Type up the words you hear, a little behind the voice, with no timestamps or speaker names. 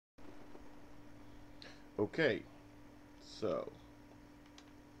Okay, so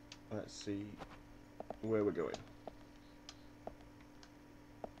let's see where we're going.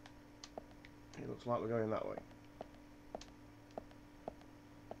 It looks like we're going that way.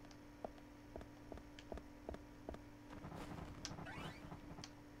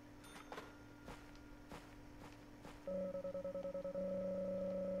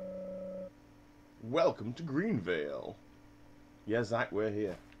 Welcome to Greenvale. Yeah, Zach, we're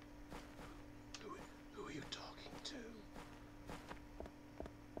here. Who are you talking to?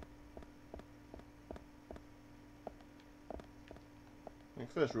 I mean,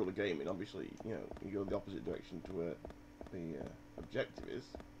 first rule of gaming, obviously, you know, you go the opposite direction to where the objective is.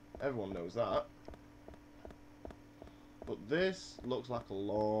 Everyone knows that. But this looks like a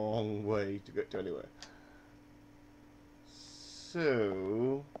long way to get to anywhere.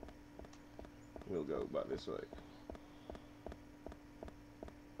 So we'll go back this way.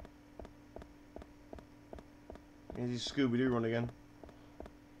 Here's Scooby-Doo run again.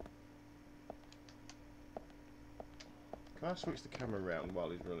 Can I switch the camera around while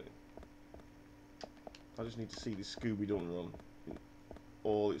he's running? I just need to see this Scooby-Doo run in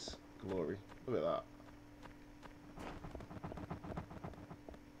all its glory. Look at that.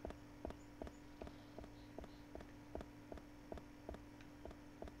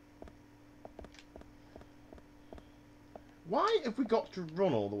 Why have we got to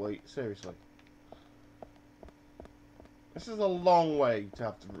run all the way? Seriously. This is a long way to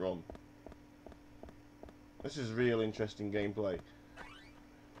have to run. This is real interesting gameplay.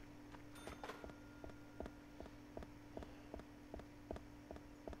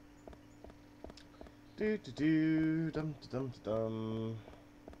 Do do do dum dum dum.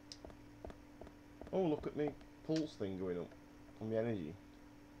 Oh, look at me pulse thing going up on the energy.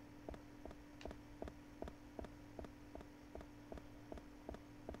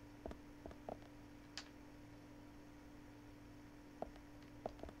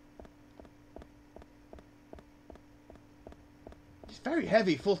 It's very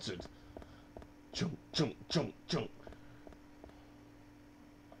heavy-footed. Chunk, chunk, chunk, chunk.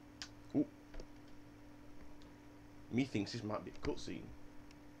 Ooh. Me thinks this might be a cutscene.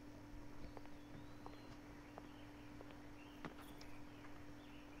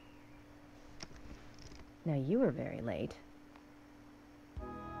 Now you were very late.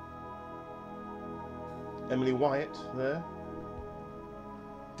 Emily Wyatt there.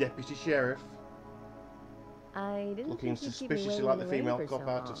 Deputy Sheriff. I didn't Looking think you'd keep me suspiciously waiting like the in rain female for cop so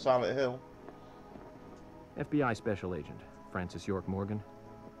out of long. Silent Hill. FBI Special Agent, Francis York Morgan.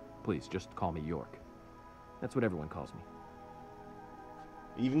 Please, just call me York. That's what everyone calls me.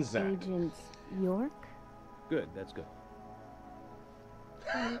 Even Zach. Agent York? Good, that's good.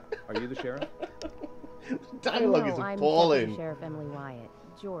 Are you the sheriff? Dialogue no, is I'm appalling. Deputy Sheriff Emily Wyatt.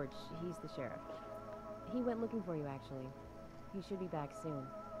 George, he's the sheriff. He went looking for you, actually. He should be back soon.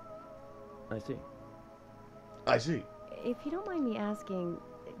 I see. I see. If you don't mind me asking,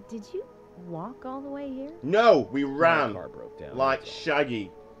 did you walk all the way here? No, we My ran car broke down. like that's all.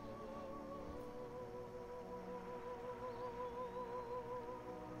 Shaggy.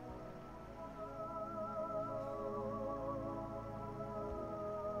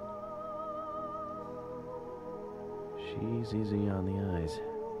 She's easy on the eyes.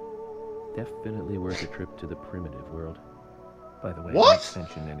 Definitely worth a trip to the primitive world. By the way, What? don't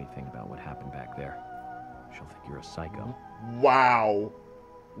mention anything about what happened back there. She'll think you're a psycho. Wow.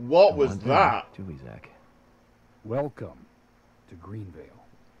 What Don't was want that? do we, Zach? Welcome to Greenvale.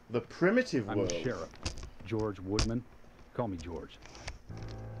 The primitive I'm world. the sheriff, George Woodman. Call me George.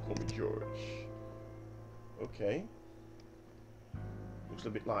 Call me George. Okay. Looks a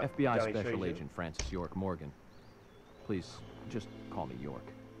bit like FBI Danny Special Trejo. Agent Francis York Morgan. Please, just call me York.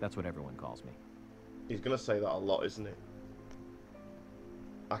 That's what everyone calls me. He's gonna say that a lot, isn't he?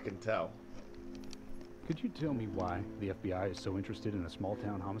 I can tell. Could you tell me why the FBI is so interested in a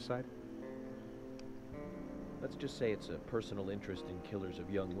small-town homicide? Let's just say it's a personal interest in killers of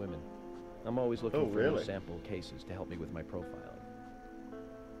young women. I'm always looking for really? new sample cases to help me with my profiling.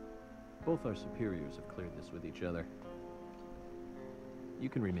 Both our superiors have cleared this with each other. You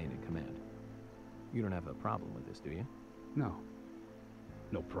can remain in command. You don't have a problem with this, do you? No.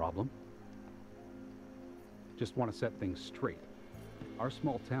 No problem. Just want to set things straight. Our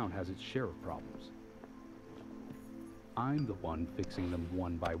small town has its share of problems. I'm the one fixing them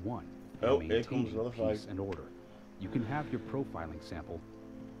one by one. And Oh, here maintaining comes another peace fight. and order. You can have your profiling sample,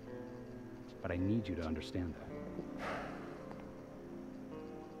 but I need you to understand that.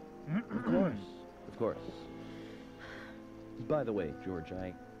 Of course. Of course. By the way, George,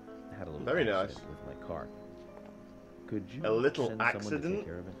 I had a little Very accident nice. with my car. Could you A little send someone to accident? take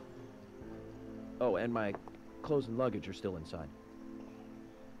care of it? Oh, and my clothes and luggage are still inside.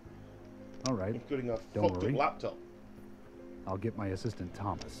 All right. Including a Don't fucked up worry. laptop. I'll get my assistant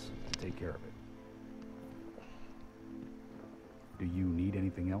Thomas to take care of it. Do you need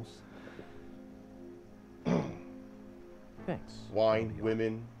anything else? Thanks. Wine, That'll be all.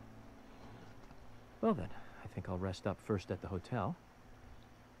 women. Well then, I think I'll rest up first at the hotel.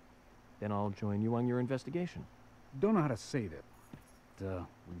 Then I'll join you on your investigation. Don't know how to say that.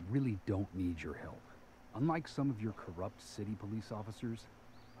 We really don't need your help. Unlike some of your corrupt city police officers,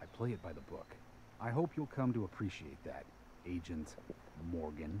 I play it by the book. I hope you'll come to appreciate that, Agent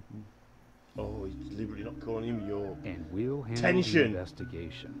Morgan. Oh, he's deliberately not calling him your... And we'll handle Tension. the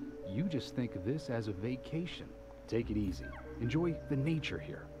investigation. You just think of this as a vacation. Take it easy. Enjoy the nature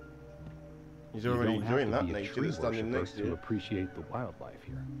here. He's You already don't have enjoying to that be a nature tree that's standing worshiper next to to you. appreciate the wildlife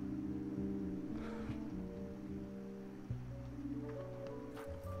here.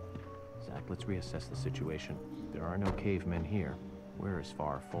 Zach, let's reassess the situation. There are no cavemen here. We're as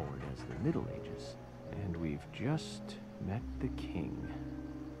far forward as the Middle Ages. And we've just met the king.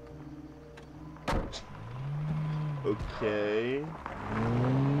 Okay.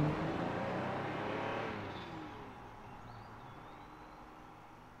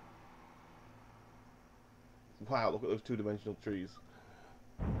 Wow, look at those two-dimensional trees.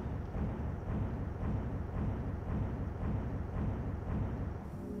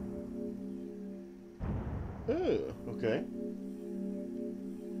 Oh, okay.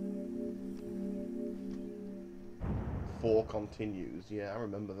 4 continues. Yeah, I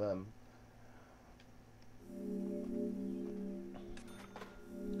remember them.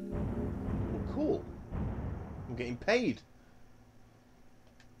 Oh, cool. I'm getting paid.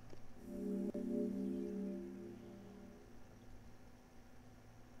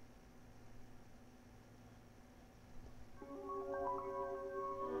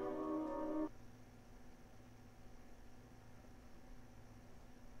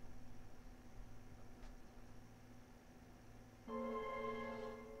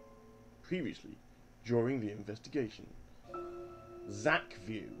 Previously, during the investigation. Zach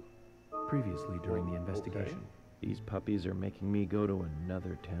view. Previously, during the investigation. These puppies are making me go to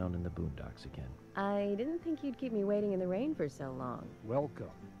another town in the boondocks again. I didn't think you'd keep me waiting in the rain for so long.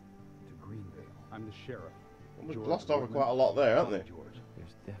 Welcome to Greenvale. I'm the sheriff. Well, we've George glossed over Woodman. quite a lot there, haven't Call me they? George.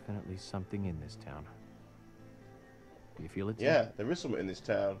 There's definitely something in this town. Do you feel it, too? Yeah, there is something in this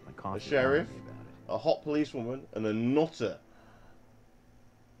town. My A coffee sheriff, reminded me about it. a hot policewoman, and a nutter.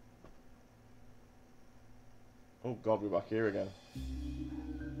 Oh god, we're back here again.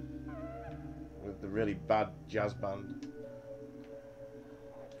 With the really bad jazz band.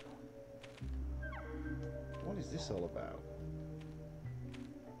 What is this all about?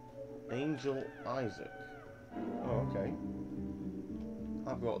 Angel Isaac. Oh, okay.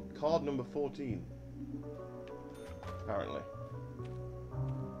 I've got card number 14. Apparently.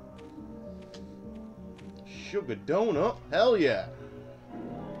 Sugar donut? Hell yeah!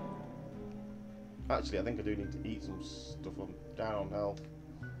 Actually, I think I do need to eat some stuff. I'm down on health.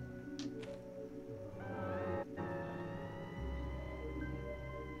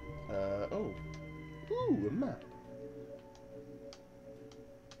 Oh. Ooh, a map.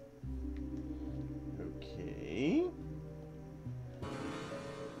 Okay.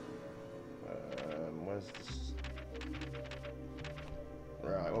 Where's this?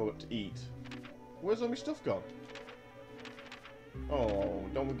 Right, what to eat? Where's all my stuff gone? Oh,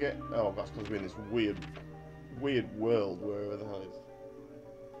 don't we get... Oh, that's because we're in this weird world, wherever the hell it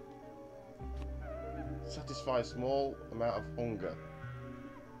is. Satisfy a small amount of hunger.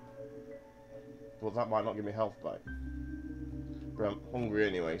 Well, that might not give me health back. But I'm hungry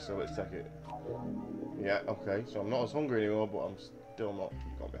anyway, so let's take it. Yeah, okay, so I'm not as hungry anymore, but I'm still not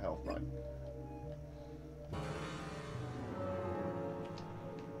got my health back.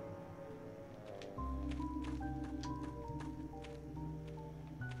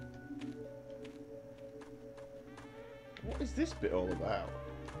 What is this bit all about?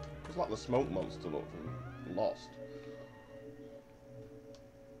 It's like the smoke monster look from Lost.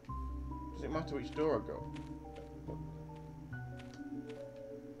 Does it matter which door I go?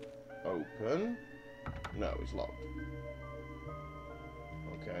 Open. No, it's locked.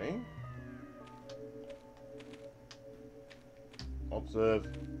 Okay. Observe.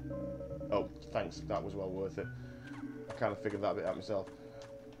 Oh, thanks. That was well worth it. I kind of figured that bit out myself.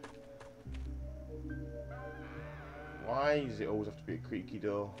 Why does it always have to be a creaky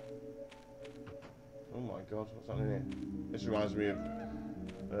door? Oh my god, what's happening here? This reminds me of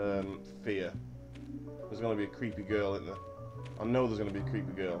Fear. There's going to be a creepy girl in there. I know there's going to be a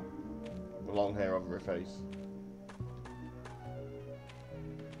creepy girl with long hair over her face.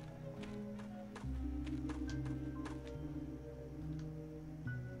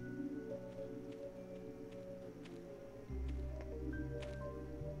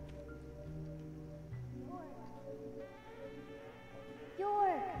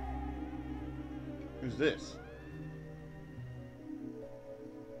 Who's this?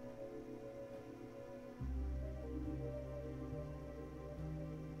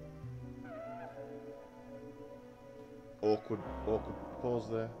 Awkward pause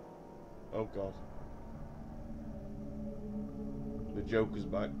there. Oh god. The Joker's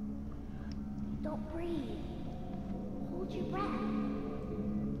back. Don't breathe. Hold your breath.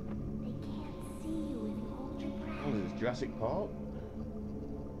 They can't see you if you hold your breath. Oh, this is Jurassic Park?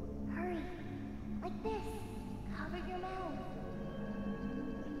 Hurry. Like this. Cover your mouth.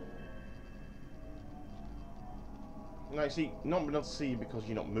 Like, see, not being able to see you because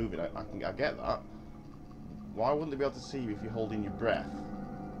you're not moving, I get that. Why wouldn't they be able to see you if you're holding your breath?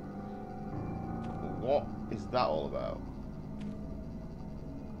 What is that all about?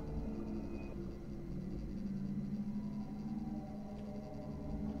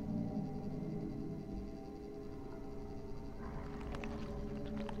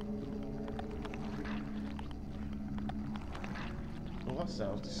 Well, that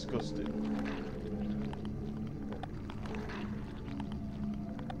sounds disgusting.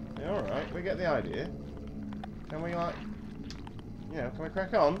 Yeah, alright, we get the idea. Can we, like, you know, can we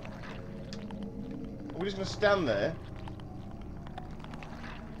crack on? Are we just going to stand there?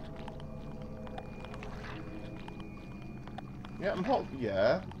 Yeah, I'm hot.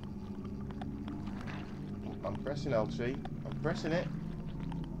 Yeah. I'm pressing LT. I'm pressing it.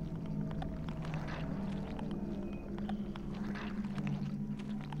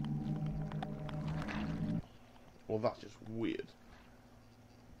 Well, that's just weird.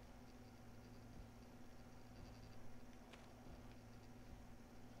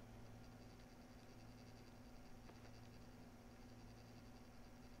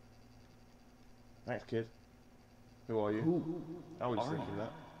 Thanks, kid. Who are you? I was thinking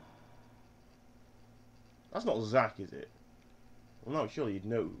that. That's not Zach, is it? Well, no, surely you'd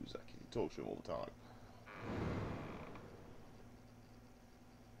know who Zach is. He talks to him all the time.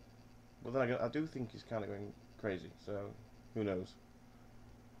 But then again, I do think he's kind of going crazy, so who knows?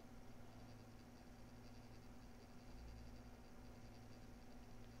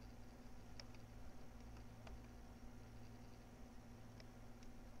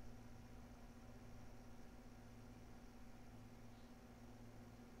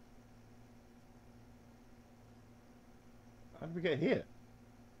 How did we get here?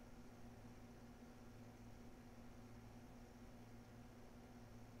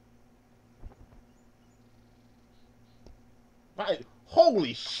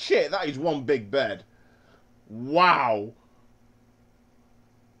 Holy shit, that is one big bed. Wow.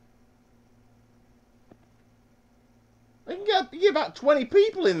 You can get about 20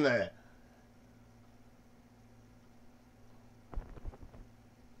 people in there.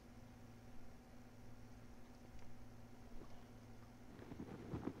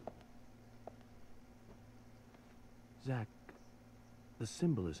 Zach, the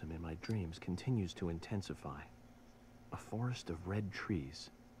symbolism in my dreams continues to intensify. A forest of red trees,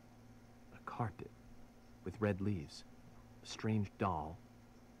 a carpet with red leaves, a strange doll,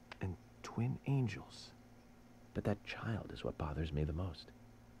 and twin angels. But that child is what bothers me the most.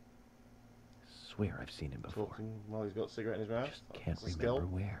 I swear I've seen him before. Talking while he's got a cigarette in his mouth. Just can't That's a remember skill.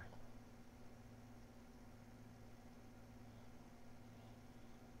 where.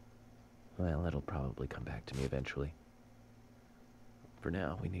 Well, it'll probably come back to me eventually. For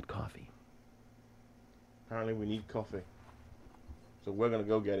now, we need coffee. Apparently we need coffee. So we're going to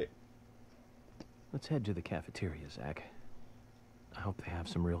go get it. Let's head to the cafeteria, Zach. I hope they have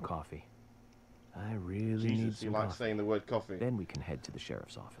some real coffee. I really need Jesus, you some like coffee. saying the word coffee. Then we can head to the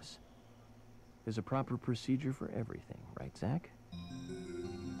sheriff's office. There's a proper procedure for everything, right, Zach?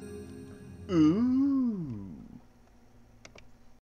 Ooh.